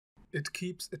It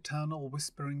keeps eternal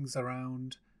whisperings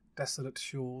around desolate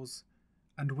shores,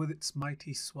 and with its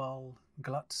mighty swell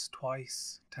gluts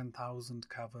twice 10,000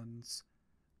 caverns,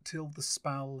 till the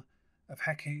spell of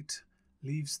Hecate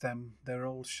leaves them their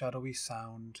old shadowy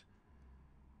sound.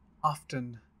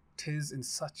 Often 'tis in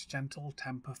such gentle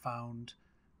temper found,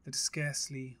 that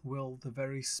scarcely will the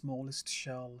very smallest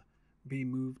shell be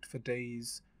moved for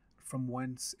days from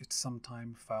whence it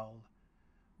sometime fell,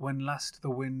 when last the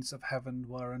winds of heaven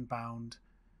were unbound.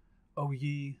 O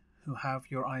ye who have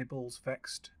your eyeballs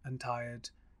vexed and tired,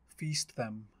 feast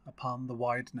them upon the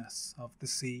wideness of the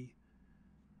sea.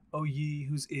 O ye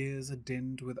whose ears are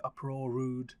dinned with uproar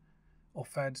rude, or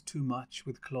fed too much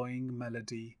with cloying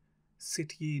melody,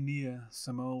 sit ye near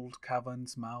some old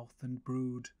cavern's mouth and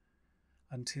brood,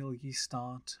 until ye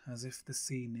start as if the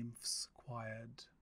sea nymphs quired.